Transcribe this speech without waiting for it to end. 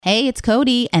Hey, it's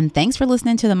Cody, and thanks for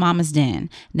listening to the Mama's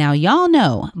Den. Now, y'all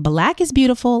know Black is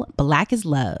beautiful, Black is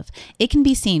love. It can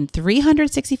be seen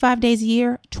 365 days a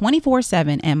year,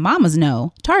 24/7, and mamas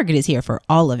know Target is here for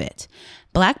all of it.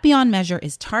 Black Beyond Measure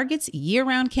is Target's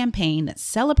year-round campaign that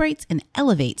celebrates and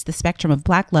elevates the spectrum of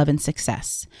Black love and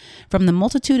success. From the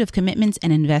multitude of commitments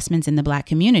and investments in the Black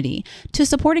community to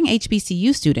supporting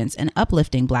HBCU students and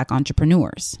uplifting Black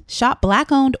entrepreneurs. Shop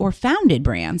Black-owned or founded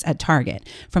brands at Target,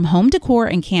 from home decor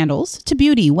and candles to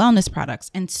beauty, wellness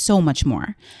products, and so much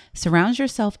more. Surround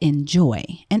yourself in joy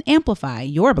and amplify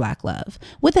your Black love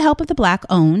with the help of the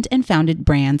Black-owned and founded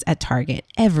brands at Target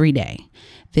every day.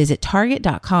 Visit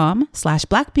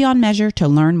target.com/blackbeyondmeasure to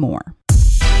learn more.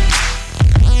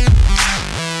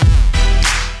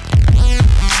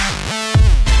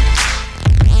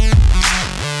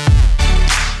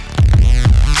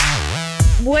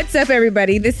 What's up,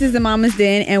 everybody? This is the Mama's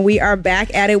Den, and we are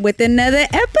back at it with another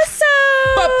episode.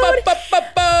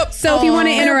 So if you want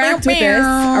to interact with us,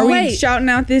 are we shouting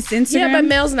out this Instagram? Yeah, but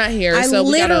Mel's not here. I so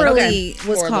literally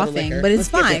was coughing, but it's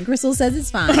fine. Crystal says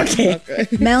it's fine. Okay.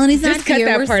 Melanie's not Just cut here.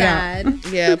 that We're part sad. out.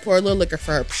 Yeah, pour a little liquor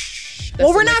for her.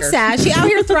 Well, we're not sad. She's out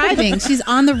here thriving. She's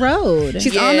on the road.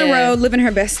 She's on the road, living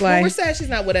her best life. Well, we're sad she's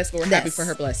not with us, but we're happy for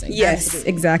her blessing. Yes, Absolutely.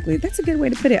 exactly. That's a good way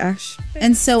to put it, Ash.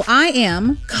 And so I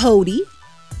am Cody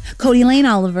Lane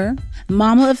Oliver,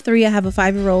 mama of 3. I have a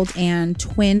 5-year-old and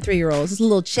twin 3-year-olds. It's a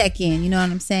little check-in, you know what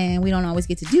I'm saying? We don't always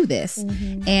get to do this.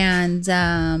 Mm-hmm. And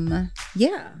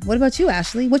yeah, what about you,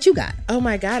 Ashley? What you got? Oh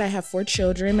my God, I have 4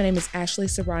 children. My name is Ashley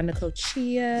Saranda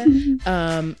Cochia.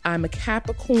 I'm a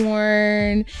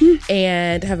Capricorn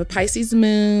and have a Pisces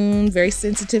moon, very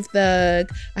sensitive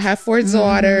thug. I have 4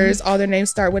 daughters. All their names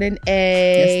start with an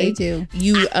A. Yes, they do.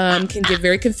 You can get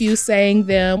very confused saying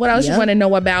them. What else you want to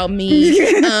know about me?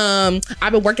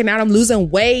 I've been working out. I'm losing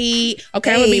weight.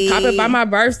 Okay, I'm gonna be popping by my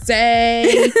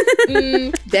birthday.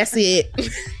 That's it.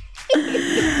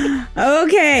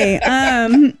 Okay.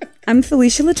 I'm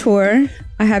Felicia Latour.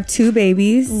 I have 2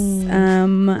 babies.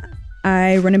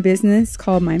 I run a business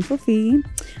called Mindful Feed,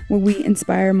 where we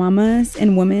inspire mamas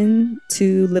and women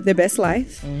to live their best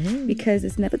life because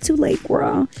it's never too late,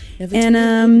 girl.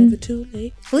 Never too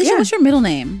late. Felicia, what's your middle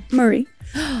name? Marie.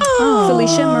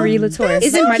 Felicia Marie Latour.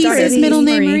 Isn't my daughter Keith's middle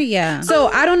name Marie? Yeah. So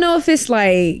I don't know if it's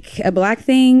like a Black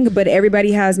thing, but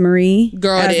everybody has Marie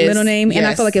as a middle name, and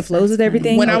I feel like it flows with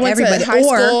everything. When I went to high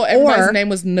school, everybody's name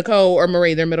was Nicole or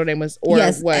Marie. Their middle name was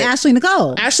what? Ashley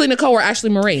Nicole. Ashley Nicole or Ashley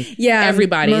Marie. Yeah,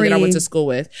 everybody Marie. that I went to school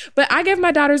with. But I gave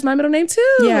my daughters my middle name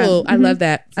too. Yeah, I love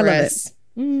that. I love us.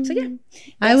 it. So yeah,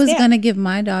 I was gonna give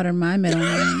my daughter my middle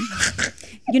name.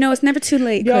 You know, it's never too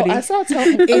late, Yo, Cody. I saw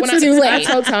Tommy. I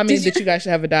told Tommy that you guys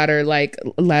should have a daughter like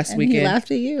last weekend. He laughed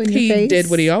at you in your He face. did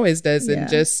what he always does and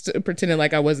just pretended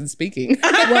like I wasn't speaking.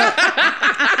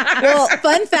 Well,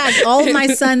 fun fact, all of my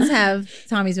sons have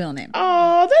Tommy's middle name.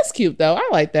 Oh, that's cute though. I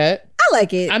like that. I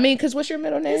like it. I mean, because what's your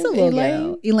middle name? It's a little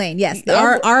ghetto. Elaine, yes.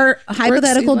 Oh, Our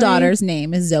hypothetical Elaine. daughter's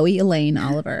name is Zoe Elaine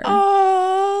Oliver.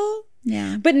 Oh.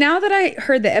 Yeah. But now that I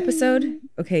heard the episode,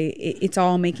 okay, it's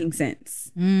all making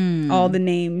sense. All the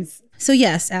names. So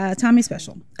yes, Tommy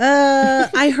Special.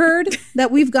 I heard that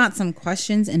we've got some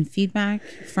questions and feedback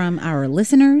from our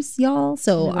listeners, y'all.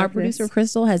 So our producer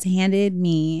Crystal has handed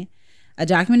me a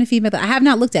document of feedback that I have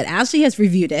not looked at. Ashley has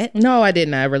reviewed it. No, I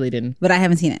didn't. I really didn't. But I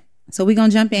haven't seen it. So we're going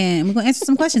to jump in and we're going to answer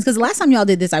some questions. Because the last time y'all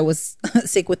did this, I was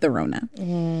sick with the Rona.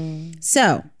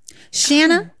 So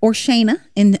Shanna or Shayna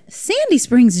in Sandy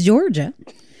Springs, Georgia.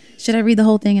 Should I read the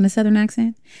whole thing in a Southern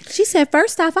accent? She said,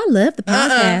 first off, I love the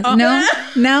podcast.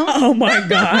 No. Oh my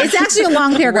God. It's actually a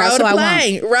long paragraph, so I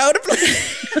won't. Road to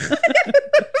plane.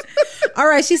 All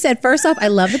right. She said, first off, I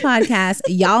love the podcast.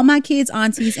 Y'all my kids'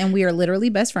 aunties, and we are literally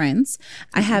best friends.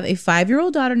 I have a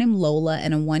 5-year-old daughter named Lola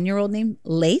and a 1-year-old named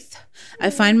Laith. I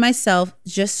find myself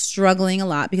just struggling a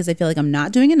lot because I feel like I'm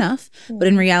not doing enough. But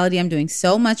in reality, I'm doing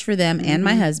so much for them and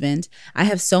my husband. I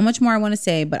have so much more I want to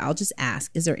say, but I'll just ask,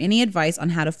 is there any advice on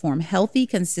how to form healthy,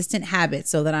 consistent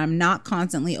habits so that I'm not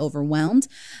constantly overwhelmed?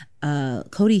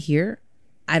 Cody here.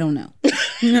 I don't know. Wait,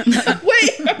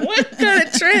 what kind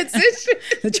of transition?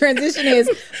 The transition is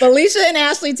Felicia and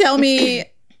Ashley tell me,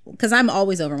 because I'm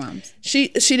always overwhelmed. She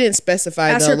didn't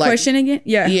specify. Ask though, her question again.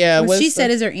 Yeah. She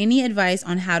said, is there any advice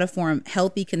on how to form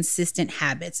healthy, consistent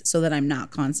habits so that I'm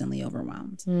not constantly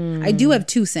overwhelmed? I do have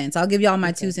 2 cents. I'll give y'all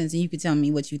my 2 cents and you can tell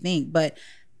me what you think. But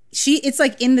it's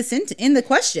like in the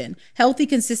question, healthy,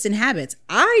 consistent habits.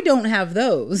 I don't have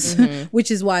those,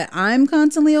 which is why I'm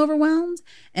constantly overwhelmed.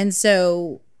 And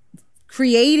so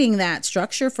creating that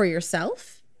structure for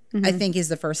yourself, I think is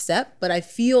the first step. But I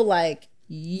feel like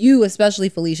you, especially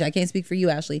Felicia, I can't speak for you,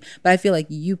 Ashley, but I feel like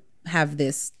you have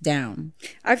this down?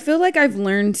 I feel like I've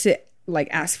learned to like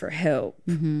ask for help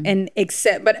and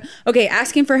accept, but okay,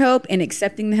 asking for help and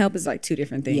accepting the help is like two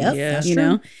different things. Yep, Yeah. that's You true.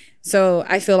 know? So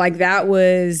I feel like that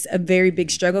was a very big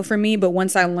struggle for me. But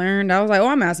once I learned, I was like, oh,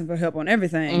 I'm asking for help on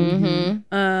everything.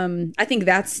 I think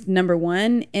that's number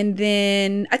one. And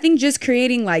then I think just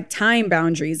creating like time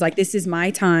boundaries. Like, this is my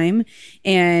time,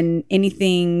 and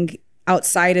anything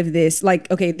outside of this, like,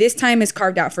 okay, this time is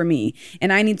carved out for me,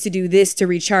 and I need to do this to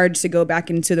recharge, to go back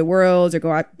into the world or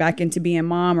go back into being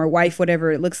mom or wife,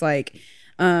 whatever it looks like.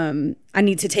 I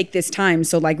need to take this time.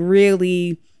 So like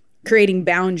really creating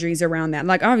boundaries around that.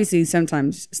 Like, obviously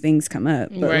sometimes things come up,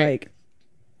 but Right. like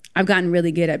I've gotten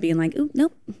really good at being like, ooh,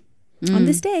 nope, on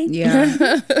this day. Yeah.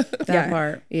 That Yeah.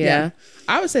 part. Yeah.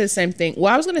 I would say the same thing.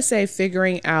 Well, I was going to say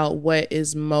figuring out what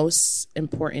is most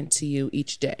important to you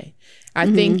each day. I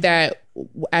think that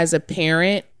as a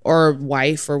parent or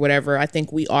wife or whatever, I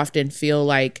think we often feel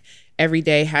like every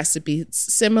day has to be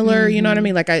similar. You know what I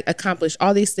mean? Like, I accomplished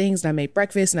all these things and I made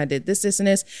breakfast and I did this and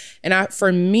this. And I,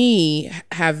 for me,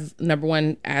 have number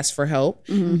one, asked for help.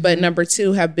 But number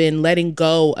two, have been letting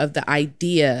go of the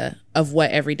idea of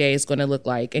what every day is going to look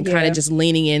like and kind of just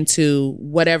leaning into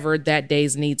whatever that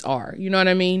day's needs are. You know what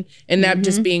I mean? And that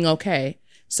just being okay.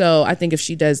 So I think if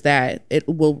she does that, it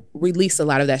will release a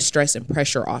lot of that stress and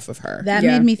pressure off of her. That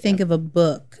Yeah. made me think of a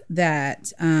book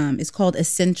that is called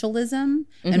Essentialism.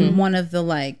 And one of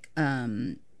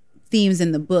the themes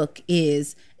in the book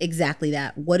is exactly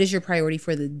that. What is your priority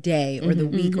for the day or the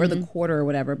week or the quarter or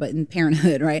whatever, but in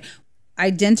parenthood, right?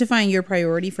 Identifying your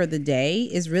priority for the day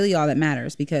is really all that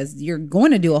matters, because you're going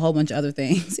to do a whole bunch of other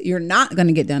things. You're not going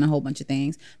to get done a whole bunch of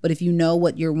things. But if you know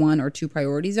what your one or two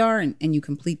priorities are and you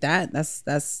complete that,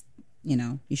 that's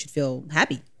you should feel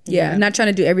happy. Yeah, not trying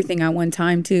to do everything at one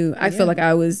time too. I feel like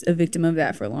I was a victim of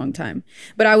that for a long time.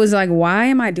 But I was like, why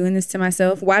am I doing this to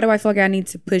myself? Why do I feel like I need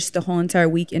to push the whole entire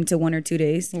week into 1 or 2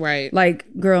 days? Right. Like,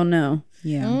 girl, no.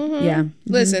 Yeah. Yeah.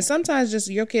 Listen, sometimes just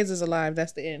your kids is alive.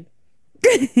 That's the end.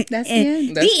 That's the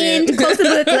end. That's The end. Close the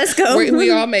book. Let's go.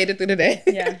 We all made it through the day.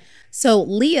 Yeah. So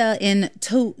Leah in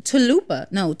Talapo,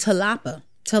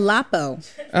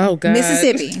 Oh, God.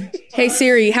 Mississippi. Hey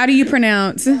Siri, how do you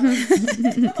pronounce?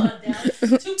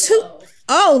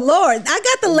 Oh Lord, I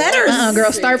got the letters.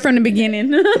 Girl, start from the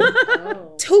beginning.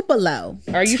 Tupelo.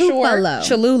 Are you sure? Tupelo.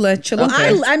 Cholula.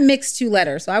 Well, I mixed two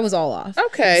letters, so I was all off.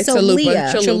 Okay. So Chalupa.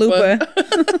 Leah.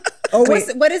 Chalupa. Oh,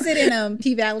 what is it in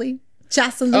P Valley? Oh,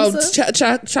 Chasalusa.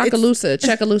 Chakalusa.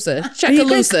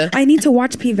 Chakalusa. I need to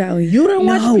watch P Valley. You don't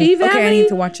watch P Valley? Okay, I need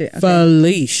to watch it. Okay.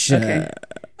 Felicia. Okay.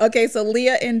 Okay, so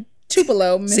Leah in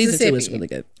Tupelo, Mississippi. Season 2 is really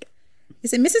good.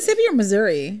 Is it Mississippi or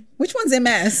Missouri? Which one's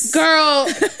MS? Girl.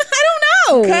 I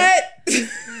don't know. Cut.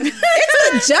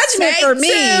 It's a judgment for me.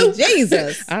 Take 2.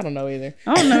 Jesus. I don't know either.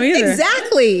 I don't know either.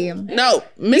 Exactly. No,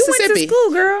 You Mississippi. went to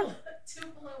school, girl.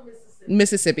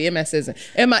 Mississippi. MS isn't.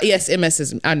 Yes, MS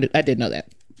isn't. I did know that.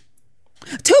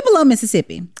 Tupelo,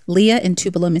 Mississippi. Leah in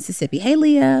Tupelo, Mississippi. Hey,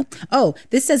 Leah. Oh,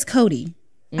 this says Cody.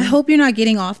 I hope you're not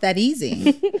getting off that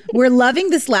easy. We're loving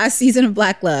this last season of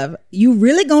Black Love. You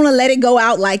really gonna let it go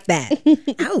out like that?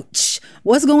 Ouch.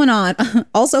 What's going on?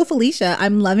 Also, Felicia,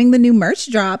 I'm loving the new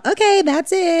merch drop. Okay,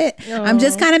 that's it. I'm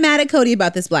just kind of mad at Cody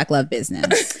about this Black Love business.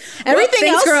 Everything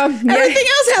thanks, else, girl. Yeah. everything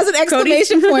else has an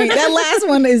exclamation point. That last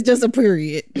one is just a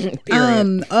period.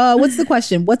 What's the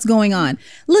question? What's going on?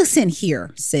 Listen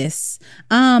here, sis.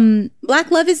 Black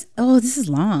Love is, this is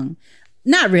long.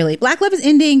 Not really. Black Love is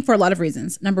ending for a lot of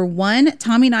reasons. Number one,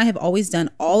 Tommy and I have always done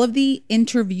all of the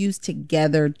interviews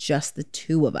together, just the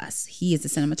two of us. He is the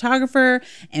cinematographer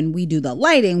and we do the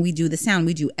lighting, we do the sound,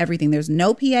 we do everything. There's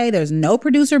no PA, there's no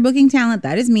producer booking talent.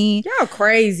 That is me. Y'all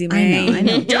crazy, man. I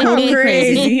know. Y'all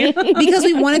crazy. Because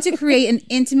we wanted to create an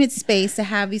intimate space to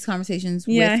have these conversations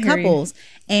Yeah, I with hear you. couples.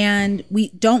 And we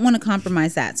don't want to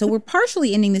compromise that. So we're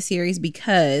partially ending the series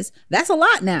because that's a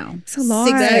lot now. It's a lot.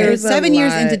 6 That years, is a 7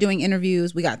 years lot. into doing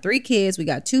interviews. We got 3 kids. We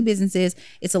got 2 businesses.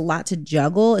 It's a lot to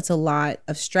juggle. It's a lot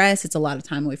of stress. It's a lot of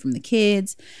time away from the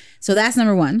kids. So that's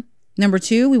number one. Number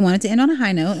 2, we wanted to end on a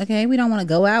high note. Okay. We don't want to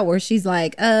go out where she's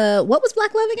like, what was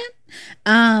Black Love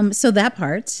again? So that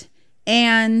part.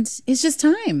 And it's just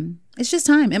time. It's just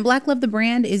time. And Black Love, the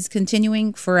brand, is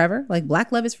continuing forever. Like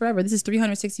Black Love is forever. This is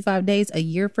 365 days a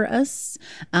year for us.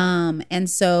 And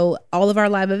so all of our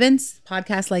live events,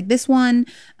 podcasts like this one,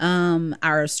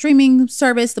 our streaming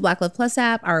service, the Black Love Plus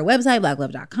app, our website,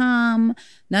 blacklove.com,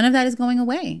 none of that is going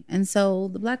away. And so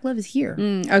the Black Love is here.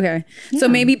 Okay. So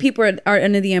maybe people are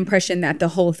under the impression that the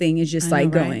whole thing is just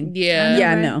like right? going. Yeah.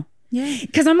 Yeah, right? no. Yeah.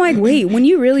 Because I'm like, wait, when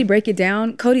you really break it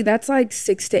down, Cody, that's like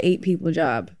 6 to 8 people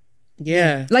job.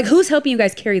 Yeah. Like, who's helping you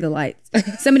guys carry the lights?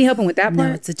 Somebody helping with that No,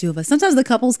 part? it's the two of us. Sometimes the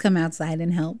couples come outside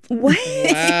and help. What?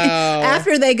 Wow.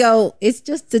 After they go, it's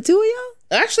just the two of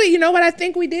y'all? Actually, you know what? I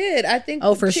think we did. I think.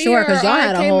 Oh, for Tia sure, 'cause or y'all I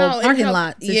had a came whole out and parking helped.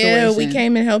 lot Yeah, we situation.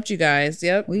 came and helped you guys.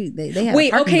 Yep. They had a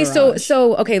Wait, parking okay, garage.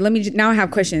 so okay, let me now I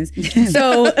have questions.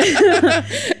 So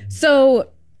so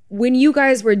when you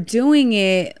guys were doing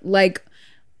it, like,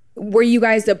 were you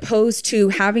guys opposed to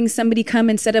having somebody come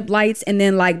and set up lights and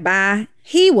then like bye?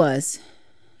 He was.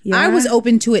 Yeah. I was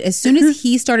open to it as soon as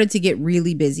he started to get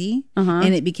really busy,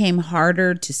 and it became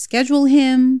harder to schedule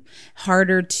him,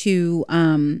 harder to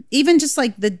even just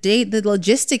like the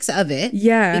logistics of it.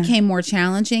 Yeah. became more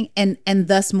challenging, and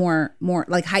thus more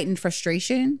like heightened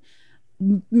frustration.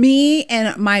 Me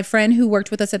and my friend who worked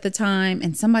with us at the time,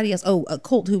 and somebody else,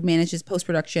 Colt, who manages post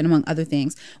production among other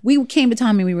things, we came to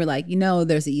Tommy. We were like,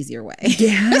 there's an easier way.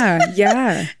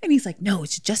 Yeah. And he's like, no,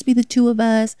 it should just be the two of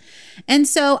us. And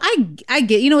so I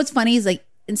get, what's funny is like,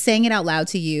 in saying it out loud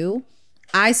to you,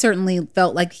 I certainly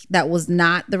felt like that was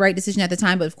not the right decision at the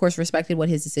time, but of course respected what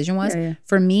his decision was. Yeah.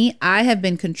 For me, I have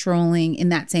been controlling in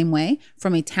that same way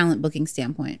from a talent booking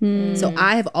standpoint. So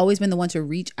I have always been the one to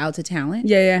reach out to talent.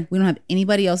 Yeah. We don't have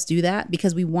anybody else do that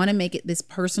because we want to make it this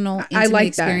personal, I intimate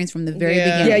like that. experience from the very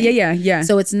Yeah. beginning. Yeah.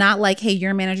 So it's not like, hey,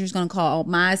 your manager's going to call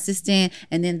my assistant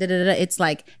and then da-da-da-da. It's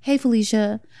like, hey,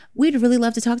 Felicia, we'd really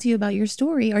love to talk to you about your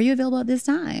story. Are you available at this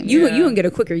time? You can get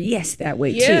a quicker yes that way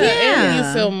Yeah, too. and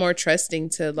you feel more trusting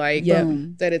to like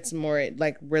Boom. that it's more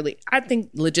like really. I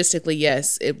think logistically,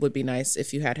 yes, it would be nice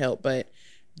if you had help, but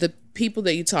the people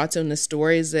that you talk to in the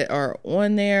stories that are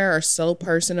on there are so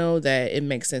personal that it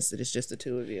makes sense that it's just the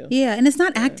two of you. Yeah, and it's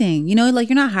not acting. Like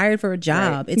you're not hired for a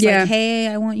job. It's Yeah. like, hey,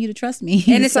 I want you to trust me.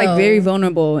 And it's like So- very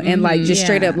vulnerable and like just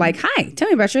straight yeah. up like, hi, tell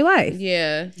me about your life.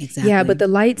 Yeah, Exactly. Yeah, but the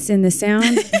lights and the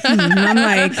sound, I'm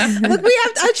like, look,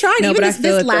 I tried. No, Even but I this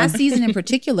feel it, last though. season in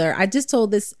particular, I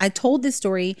told this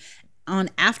story on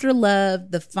After Love,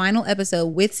 the final episode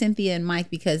with Cynthia and Mike,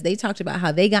 because they talked about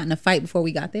how they got in a fight before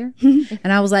we got there.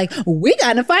 And I was like, we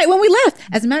got in a fight when we left.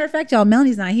 As a matter of fact, y'all,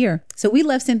 Melanie's not here. So we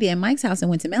left Cynthia and Mike's house and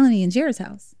went to Melanie and Jared's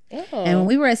house. Oh. And when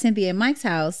we were at Cynthia and Mike's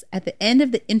house, at the end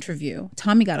of the interview,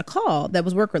 Tommy got a call that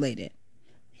was work related.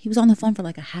 He was on the phone for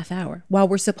like a half hour while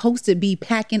we're supposed to be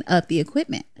packing up the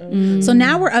equipment. So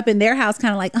now we're up in their house,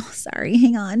 kind of like, oh, sorry,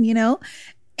 hang on,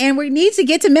 and we need to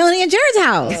get to Melanie and Jared's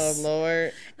house. Oh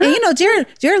Lord. And Jared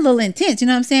a little intense, you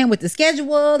know what I'm saying, with the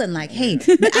schedule and like, hey,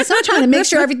 so I'm trying to make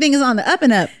sure everything is on the up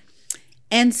and up.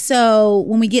 And so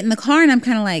when we get in the car and I'm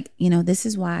kind of like, this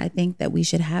is why I think that we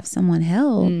should have someone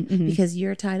help because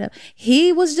you're tied up.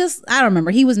 He was just, I don't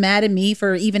remember. He was mad at me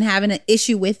for even having an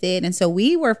issue with it. And so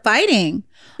we were fighting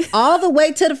all the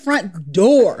way to the front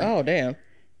door. Oh damn.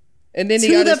 And then To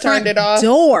you the just turned front it off.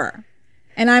 door.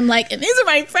 And I'm like, and these are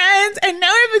my friends. And now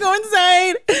I have to go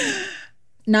inside.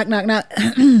 Knock, knock, knock.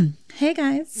 Hey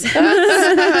guys.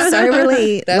 Sorry we're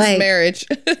late. That's Like, marriage.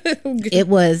 It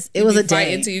was a Fight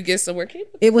day. until you get somewhere. Keep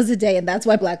it. It was a day, and that's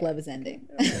why Black Love is ending.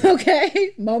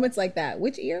 Okay? Moments like that.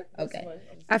 Which ear? Okay.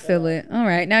 I feel it. All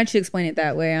right, now that you explain it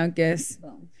that way, I guess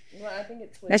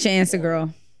that's your answer,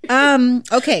 girl.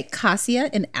 Okay, Cassia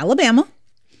in Alabama.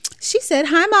 She said,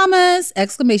 "Hi, mamas!"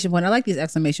 Exclamation point. I like these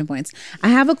exclamation points. I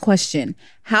have a question.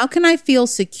 How can I feel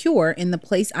secure in the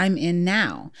place I'm in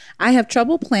now? I have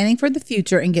trouble planning for the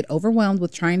future and get overwhelmed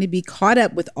with trying to be caught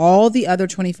up with all the other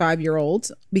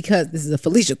 25-year-olds. Because this is a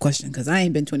Felicia question, because I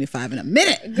ain't been 25 in a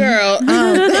minute. Girl.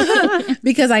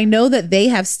 Because I know that they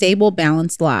have stable,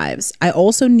 balanced lives. I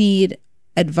also need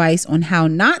advice on how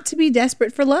not to be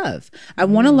desperate for love. I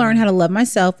want to learn how to love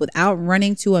myself without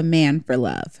running to a man for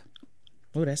love.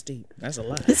 Oh, that's deep. That's a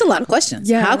lot. It's a lot of questions.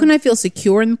 Yeah. How can I feel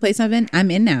secure in the place I'm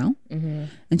in now?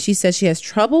 And she says she has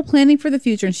trouble planning for the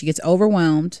future and she gets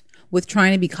overwhelmed with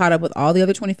trying to be caught up with all the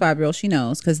other 25-year-olds she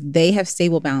knows because they have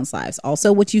stable, balanced lives.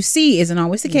 Also, what you see isn't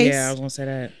always the case. Yeah, I was gonna say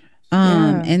that.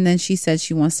 And then she said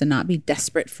she wants to not be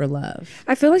desperate for love.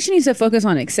 I feel like she needs to focus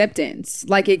on acceptance,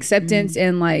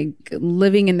 and like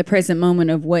living in the present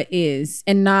moment of what is,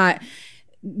 and not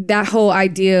that whole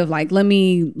idea of like, let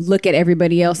me look at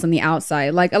everybody else on the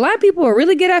outside. Like a lot of people are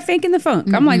really good at faking the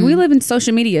funk. I'm like, we live in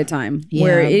social media time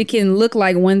where it can look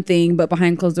like one thing, but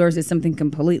behind closed doors it's something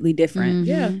completely different.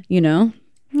 Yeah.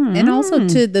 And also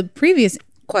to the previous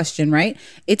question, right?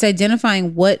 It's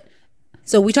identifying what.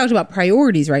 So we talked about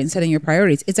priorities, right? And setting your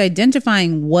priorities. It's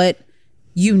identifying what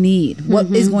you need, what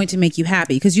is going to make you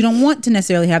happy, because you don't want to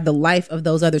necessarily have the life of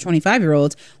those other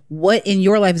 25-year-olds. What in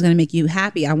your life is going to make you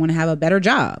happy? I want to have a better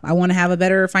job. I want to have a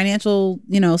better financial,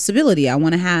 stability. I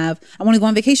want to go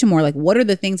on vacation more. Like, what are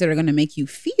the things that are going to make you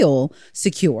feel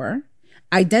secure?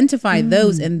 identify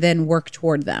those and then work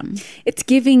toward them. It's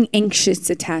giving anxious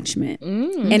attachment.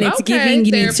 And it's Okay, giving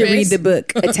you need to read therapist. the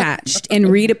book Attached and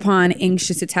read upon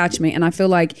anxious attachment. And I feel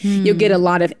like you'll get a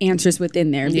lot of answers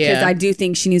within there because Yeah. I do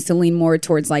think she needs to lean more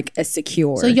towards like a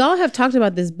secure. So y'all have talked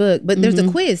about this book, but there's a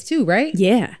quiz too, right?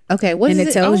 yeah. Okay, what And is it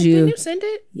it? tells Oh, you. didn't you send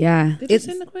it? Yeah. Did you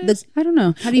send the quiz? I don't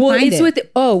know. How do you well, find it's it? with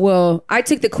I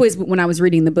took the quiz when I was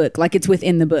reading the book. Like it's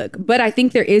within the book. But I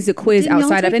think there is a quiz Didn't y'all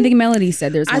outside of take I think Melody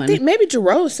said there's one. I think maybe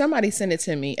Jerome, somebody sent it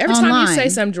to me. Every time Online. you say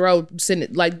something, Jerome send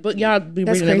it. Like, but y'all be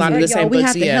That's reading a lot of crazy. the Y'all, same we books.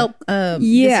 have to Yeah. help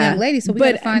this young lady, so we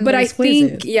gotta find but what I this quiz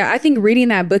think is. I think reading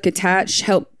that book Attached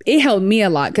helped me a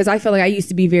lot because I feel like I used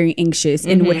to be very anxious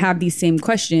and would have these same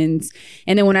questions,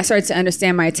 and then when I started to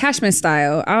understand my attachment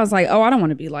style, I was like, oh, I don't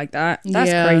want to be like that. That's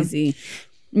Yeah. crazy,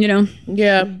 you know.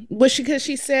 Yeah. Was she? Because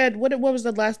she said, what was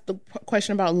the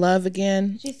question about love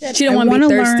again? She said She don't want to be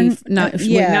wanna thirsty. learn-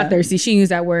 Not thirsty. She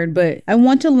used that word, but I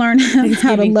want to learn how to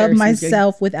giving love thirsty.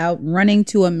 myself without running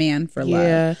to a man for love.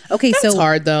 Yeah. Okay, That's so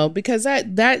hard though, because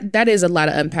that is a lot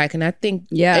of unpacking. I think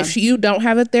Yeah. if you don't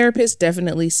have a therapist,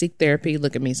 definitely seek therapy.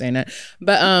 Look at me saying that.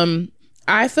 But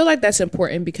I feel like that's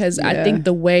important because I think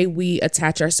the way we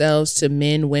attach ourselves to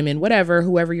men, women, whatever,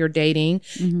 whoever you're dating,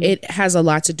 it has a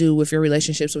lot to do with your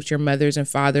relationships with your mothers and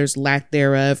fathers, lack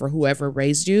thereof, or whoever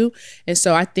raised you. And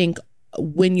so I think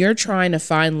when you're trying to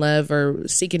find love or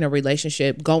seeking a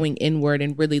relationship, going inward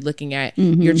and really looking at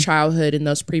your childhood and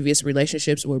those previous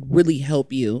relationships would really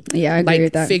help you. Yeah, I agree like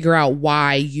with that. figure out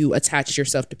why you attach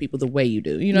yourself to people the way you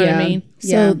do. You know what I Yeah. mean?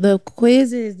 so the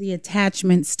quiz is the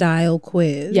attachment style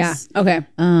quiz. yeah, okay.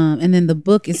 And then the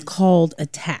book is called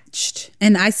Attached.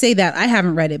 And I say that I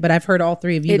haven't read it, but I've heard all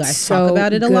three of you It's guys talk so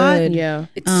about it a lot. good. Yeah.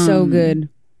 It's so good.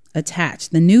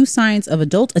 Attached, the new science of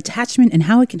adult attachment and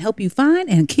how it can help you find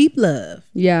and keep love.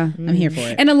 Yeah. I'm here for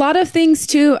it. And a lot of things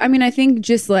too. I mean, I think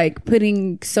just like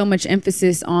putting so much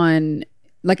emphasis on,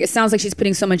 like, it sounds like she's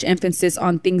putting so much emphasis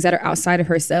on things that are outside of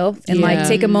herself and like Yeah.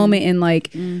 take a moment and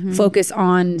like focus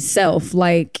on self.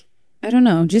 Like, I don't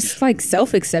know, just like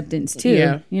self acceptance too.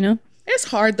 Yeah. You know? It's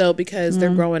hard though because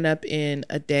they're growing up in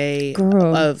a day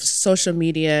Girl. of social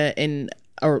media and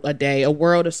a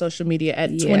world of social media at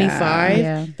 25.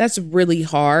 Yeah. That's really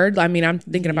hard. I mean, I'm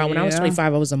thinking about when I was Yeah.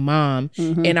 25, I was a mom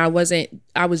and I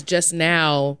was just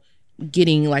now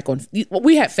getting like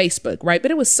we had Facebook, right?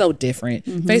 But it was so different.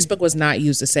 Facebook was not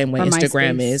used the same way Or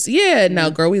Instagram MySpace. is. Yeah,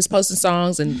 no, girl, we was posting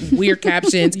songs and weird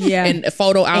captions Yeah. and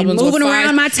photo albums. And with moving five-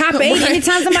 around my top 8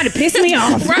 anytime somebody pissed me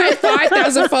off. Right,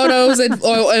 5,000 photos and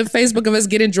Facebook of us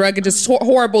getting drunk and just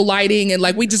horrible lighting and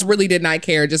like we just really did not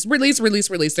care. Just release.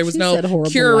 There was no said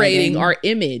horrible curating lighting. our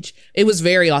image. It was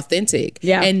very authentic.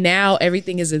 Yeah. And now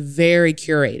everything is very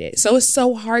curated. So it's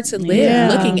so hard to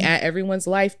live looking at everyone's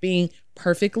life being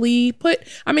perfectly put.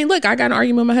 I mean, look, I got an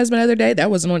argument with my husband the other day.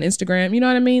 That wasn't on Instagram. You know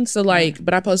what I mean? So like,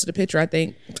 but I posted a picture, I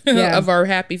think, Yeah. of our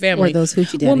happy family. Or those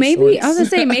hoochie daddy Well, maybe shorts. I was gonna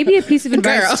say maybe a piece of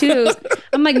advice Girl. too.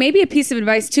 I'm like maybe a piece of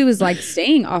advice too is like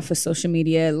staying off of social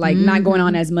media, like not going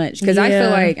on as much because I feel Yeah.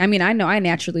 like I know I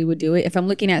naturally would do it. If I'm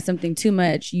looking at something too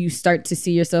much, you start to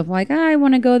see yourself like I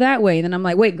want to go that way, and then I'm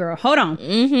like, wait, girl, hold on,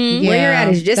 where you're at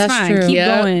is just that's fine. true. Keep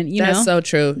Yep, going. You that's know. so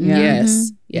true.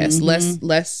 Yes.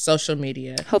 Less social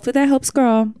media. Hopefully that helps,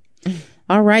 girl.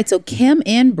 All right. So, Kim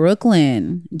in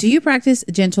Brooklyn, do you practice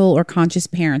gentle or conscious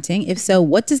parenting? If so,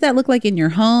 what does that look like in your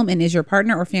home? And is your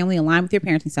partner or family aligned with your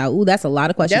parenting style? Ooh, that's a lot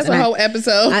of questions. That's a And whole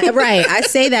episode. right. I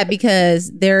say that because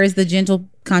there is the gentle,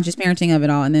 conscious parenting of it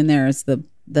all. And then there's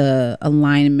the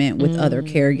alignment with other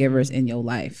caregivers in your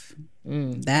life.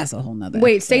 That's a whole nother.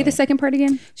 Wait, say the second part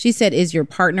again. She said, is your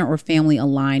partner or family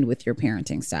aligned with your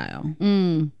parenting style?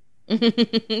 Yeah,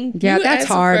 You that's answer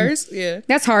hard. first. Yeah.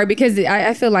 That's hard because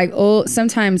I feel like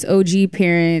sometimes OG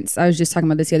parents, I was just talking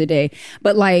about this the other day,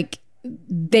 but like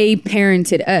they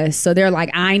parented us. So they're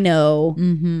like, I know,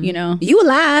 you know? You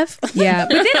alive. Yeah.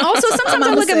 But then also sometimes I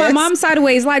Mama look at my says. mom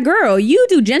sideways like, girl, you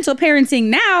do gentle parenting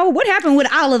now. What happened with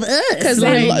all of us? Because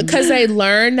they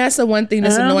learn. That's the one thing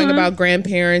that's annoying about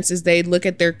grandparents is they look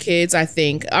at their kids. I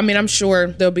think. I mean, I'm sure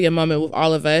there'll be a moment with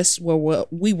all of us where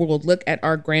we will look at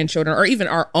our grandchildren or even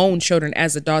our own children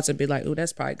as adults and be like, "Oh,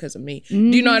 that's probably because of me." Do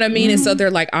you know what I mean? And so they're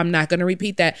like, "I'm not going to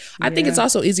repeat that." I think it's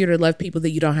also easier to love people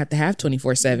that you don't have to have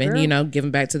 24/7. You know, give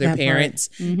them back to their That part. parents.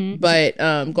 But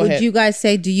go Would ahead. you guys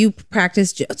say, do you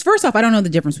practice? First off, I don't know the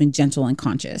difference between gentle and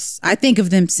conscious. I think of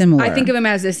them similar. I think of them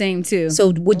as the same too.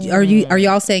 So are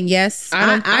y'all saying yes?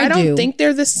 I don't think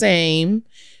they're the same.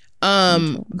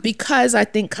 Because I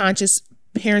think conscious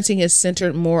parenting is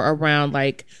centered more around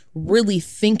like really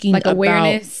thinking Like about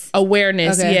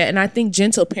awareness? Okay. yeah. And I think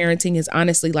gentle parenting is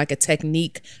honestly like a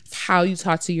technique of how you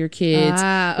talk to your kids,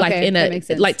 like okay. in That a makes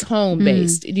sense. like tone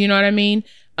based. Do you know what I mean?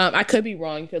 I could be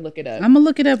wrong. You could look it up. I'm gonna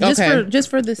look it up Okay.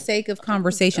 just for the sake of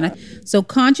conversation. So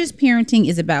conscious parenting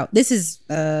is about, this is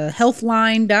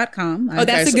healthline.com. Oh,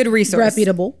 that's a good resource.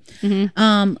 Reputable.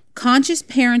 Conscious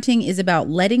parenting is about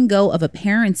letting go of a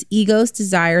parent's egos,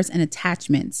 desires, and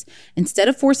attachments. Instead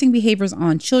of forcing behaviors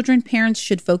on children, parents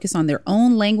should focus on their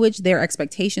own language, their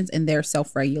expectations, and their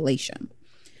self-regulation.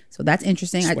 So that's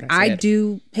interesting. That's what I I said.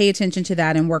 do pay attention to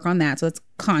that and work on that. So it's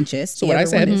conscious. So The what I other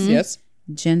said one is yes.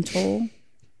 gentle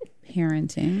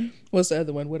parenting. What's the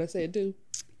other one? What I said do?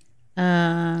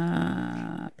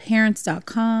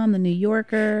 Parents.com, the New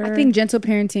Yorker. I think gentle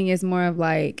parenting is more of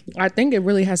like I think it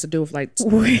really has to do with like.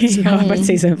 I'm about to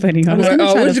say something funny. Hold on.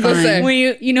 Oh, what you gonna say?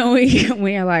 When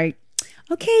when you're like,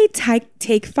 okay,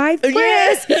 take 5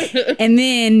 breaths, and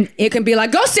then it can be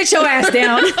like, go sit your ass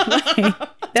down. Like,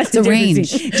 that's the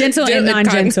range. difference. Gentle and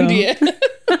non-gentle. Yeah.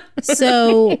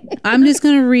 So I'm just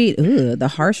going to read the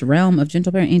harsh realm of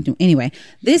gentle parenting. Anyway,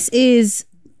 it's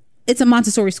a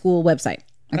Montessori school website.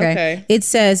 Okay. It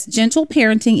says gentle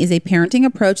parenting is a parenting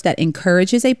approach that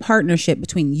encourages a partnership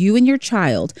between you and your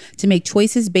child to make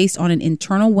choices based on an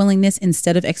internal willingness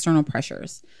instead of external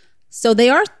pressures. So they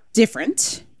are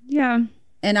different. Yeah.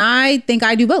 And I think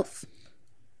I do both.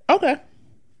 Okay. Like,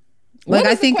 What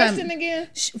was I think the I'm- question again?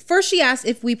 First, she asked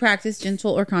if we practice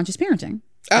gentle or conscious parenting.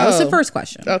 That was the Oh. first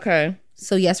question. Okay.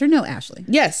 So yes or no, Ashley?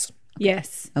 Yes.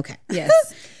 Yes. Okay. Yes.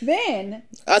 Then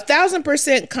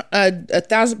 1,000%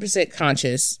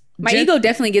 conscious. my ego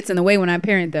definitely gets in the way when I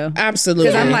parent, though, Absolutely.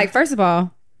 because I'm like, first of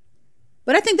all,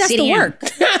 But I think that's Sit the down. work.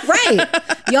 Right.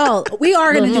 Y'all, we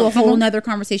are going to do a whole nother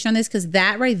conversation on this because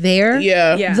that right there,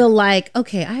 yeah. Yeah. the like,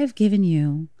 okay, I have given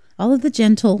you all of the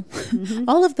gentle,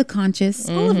 all of the conscious,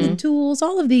 all of the tools,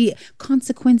 all of the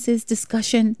consequences,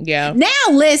 discussion. Yeah. Now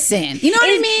listen. You know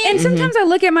what I mean? And sometimes I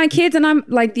look at my kids and I'm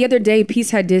like, the other day, Peace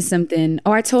had did something.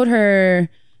 Oh, I told her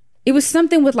it was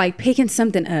something with like picking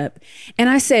something up. And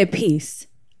I said, Peace,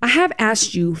 I have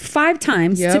asked you 5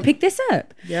 times to pick this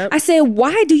up. Yep. I said,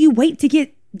 why do you wait to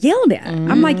get yelled at?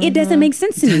 I'm like, it doesn't make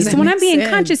sense to me. So when I'm being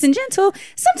conscious and gentle,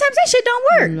 sometimes that shit don't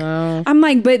work. No. I'm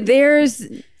like, but there's,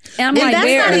 and I'm like, that's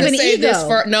there. not We're even gonna save ego. this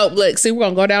for no. Look, see, we're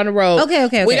gonna go down the road.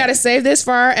 Okay. We got to save this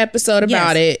for our episode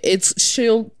about Yes. it.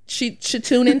 She should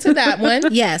tune into that one.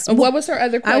 Yes. And what was her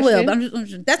other I question? will. But I'm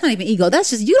just, that's not even ego. That's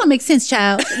just, you don't make sense,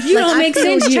 child. You Like, don't I make feel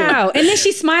sense, you. child. And then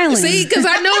she's smiling. See, because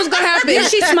I know it's gonna happen. Then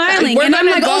she's smiling. We're And I'm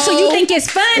gonna like, oh, so go- you think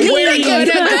it's funny? We're gonna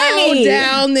go Funny.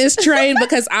 down this train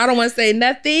because I don't want to say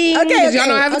nothing. Okay, because y'all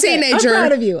don't have a okay. teenager. I'm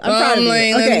proud of you. I'm proud of you.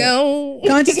 like, Okay. let's go.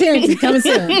 Conscious parenting coming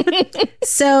soon.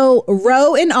 So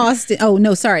Ro in Austin. Oh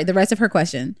no, sorry. The rest of her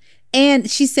question.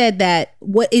 And she said that,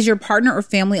 what is your partner or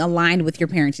family aligned with your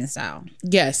parenting style?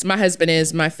 Yes, my husband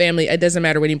is. My family. It doesn't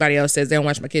matter what anybody else says. They don't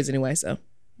watch my kids anyway. So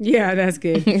Yeah, that's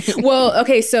good. Well,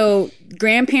 okay, so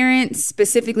grandparents,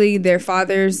 specifically their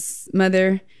father's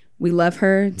mother, we love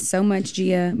her so much,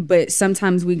 Gia, but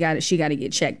sometimes she got to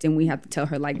get checked, and we have to tell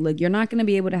her, like, look, you're not going to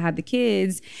be able to have the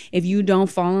kids if you don't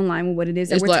fall in line with what it is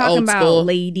that It's we're like talking old about, school.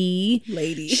 lady.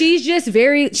 She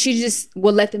just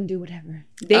will let them do whatever.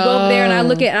 They go over there, and I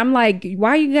look at, I'm like, why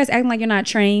are you guys acting like you're not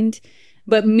trained?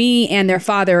 But me and their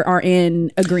father are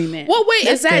in agreement. well, wait,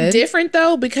 is that good. different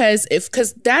though? Because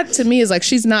that to me is like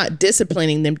she's not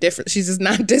disciplining them different. She's just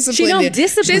not disciplining. don't them.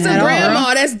 discipline She's a at all.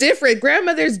 grandma. That's different.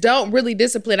 Grandmothers don't really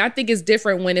discipline. I think it's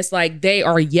different when it's like they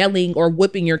are yelling or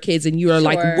whipping your kids, and you are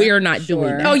like, we're not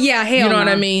doing that. Oh yeah, hell You know no. what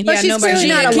I mean? Yeah, But she's nobody- still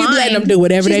not keep aligned. letting them do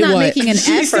whatever She's they not want. making an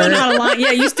She's still effort. not aligned.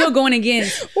 Yeah, you're still going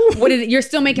against you're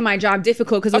still making my job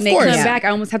difficult because when Of they course. come Yeah. back, I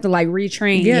almost have to like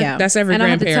retrain. Yeah, that's every And I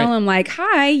have to grandparent. tell them like,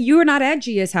 hi, you're not at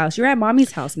Gia's house. You're at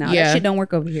mommy's house now. Yeah. That shit don't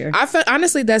work over here. I feel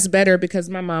honestly that's better because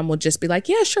my mom will just be like,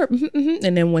 yeah, sure,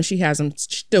 and then when she has them,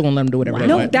 she's still gonna let them do whatever they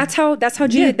No, want. that's how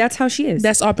Gia, that's how she is.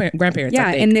 That's all grandparents. yeah,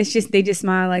 I think. and it's just they just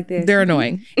smile like this. They're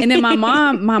annoying. And then my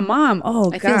mom,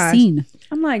 oh I feel gosh. seen.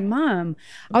 I'm like, Mom,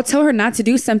 I'll tell her not to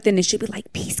do something and she'll be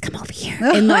like, Peace, come over here.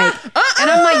 And like, and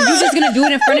I'm like, you just gonna do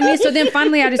it in front of me? So then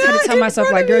finally I just had to tell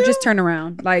myself, like, girl, just turn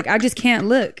around. Like, I just can't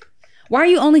look. Why are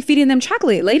you only feeding them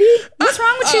chocolate, lady? What's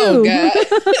wrong with you? Oh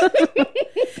God.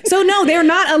 So no, they're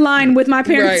not aligned with my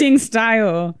parenting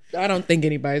style. I don't think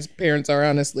anybody's parents are,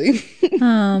 honestly.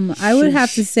 I would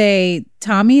have to say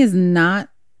Tommy is not.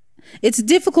 It's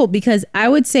difficult because I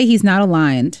would say he's not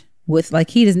aligned with, like,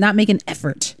 he does not make an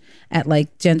effort at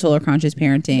like gentle or conscious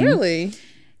parenting. Really?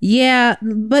 Yeah,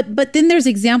 but then there's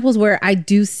examples where I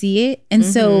do see it, and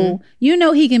so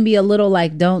he can be a little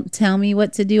like, "Don't tell me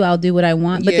what to do; I'll do what I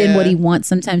want." But then what he wants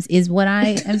sometimes is what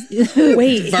I am.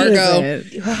 Wait, Virgo.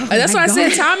 That's why I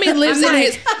said Tommy lives in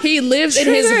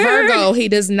his Virgo. He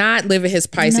does not live in his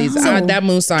Pisces. That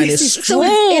moon sign is strong.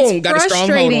 It's got a strong hold on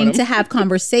frustrating him. to have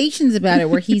conversations about it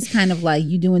where he's kind of like,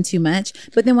 "You doing too much,"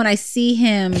 but then when I see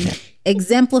him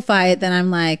exemplify it, then I'm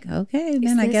like, okay,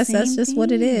 then I guess that's just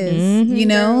what it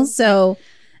is, So,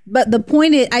 but the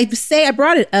point is, I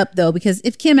brought it up though because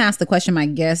if Kim asked the question, my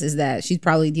guess is that she's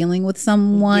probably dealing with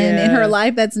someone in her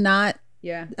life that's not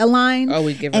aligned. Oh,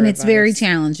 we give her and advice. It's very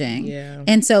challenging. Yeah,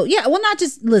 and so not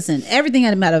just listen. Everything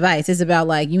about advice is about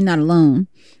like you're not alone.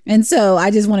 And so I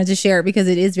just wanted to share it because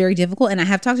it is very difficult. And I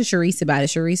have talked to Charisse about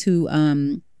it. Charisse, who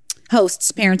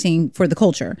hosts Parenting for the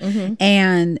Culture,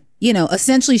 and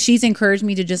essentially she's encouraged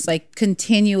me to just like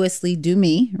continuously do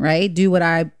me, right? Do what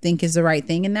I think is the right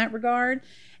thing in that regard.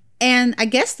 And I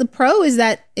guess the pro is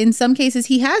that in some cases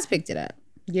he has picked it up.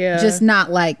 Yeah. Just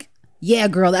not like, yeah,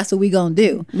 girl, that's what we gonna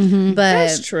do. But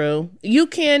that's true. You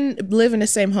can live in the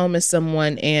same home as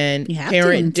someone and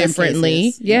parent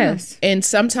differently. Yes. And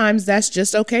sometimes that's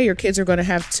just okay. Your kids are going to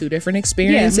have two different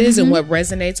experiences and what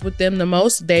resonates with them the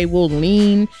most, they will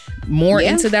lean more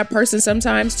into that person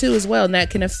sometimes too as well. And that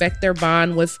can affect their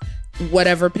bond with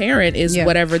whatever parent is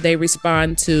whatever they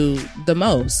respond to the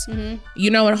most.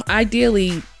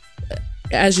 Ideally,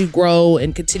 as you grow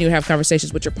and continue to have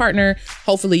conversations with your partner,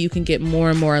 hopefully you can get more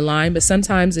and more aligned. But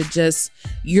sometimes it just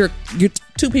you're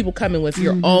two people coming with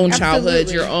your own childhood,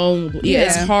 your own.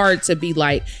 It's hard to be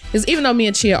like, because even though me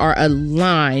and Chia are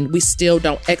aligned, we still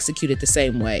don't execute it the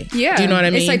same way. Yeah, do you know what I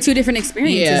mean? It's like two different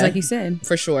experiences, like you said,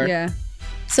 for sure. Yeah.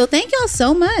 So thank y'all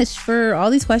so much for all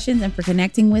these questions and for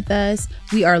connecting with us.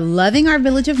 We are loving our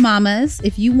Village of Mamas.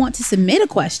 If you want to submit a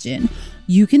question,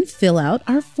 you can fill out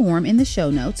our form in the show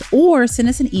notes or send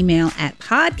us an email at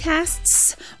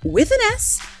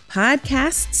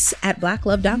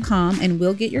podcasts@blacklove.com and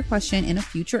we'll get your question in a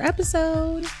future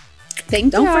episode.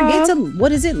 Don't forget to,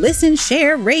 listen,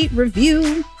 share, rate,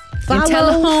 review, follow. And tell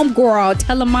a home girl,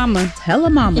 tell a mama. Tell a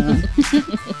mama.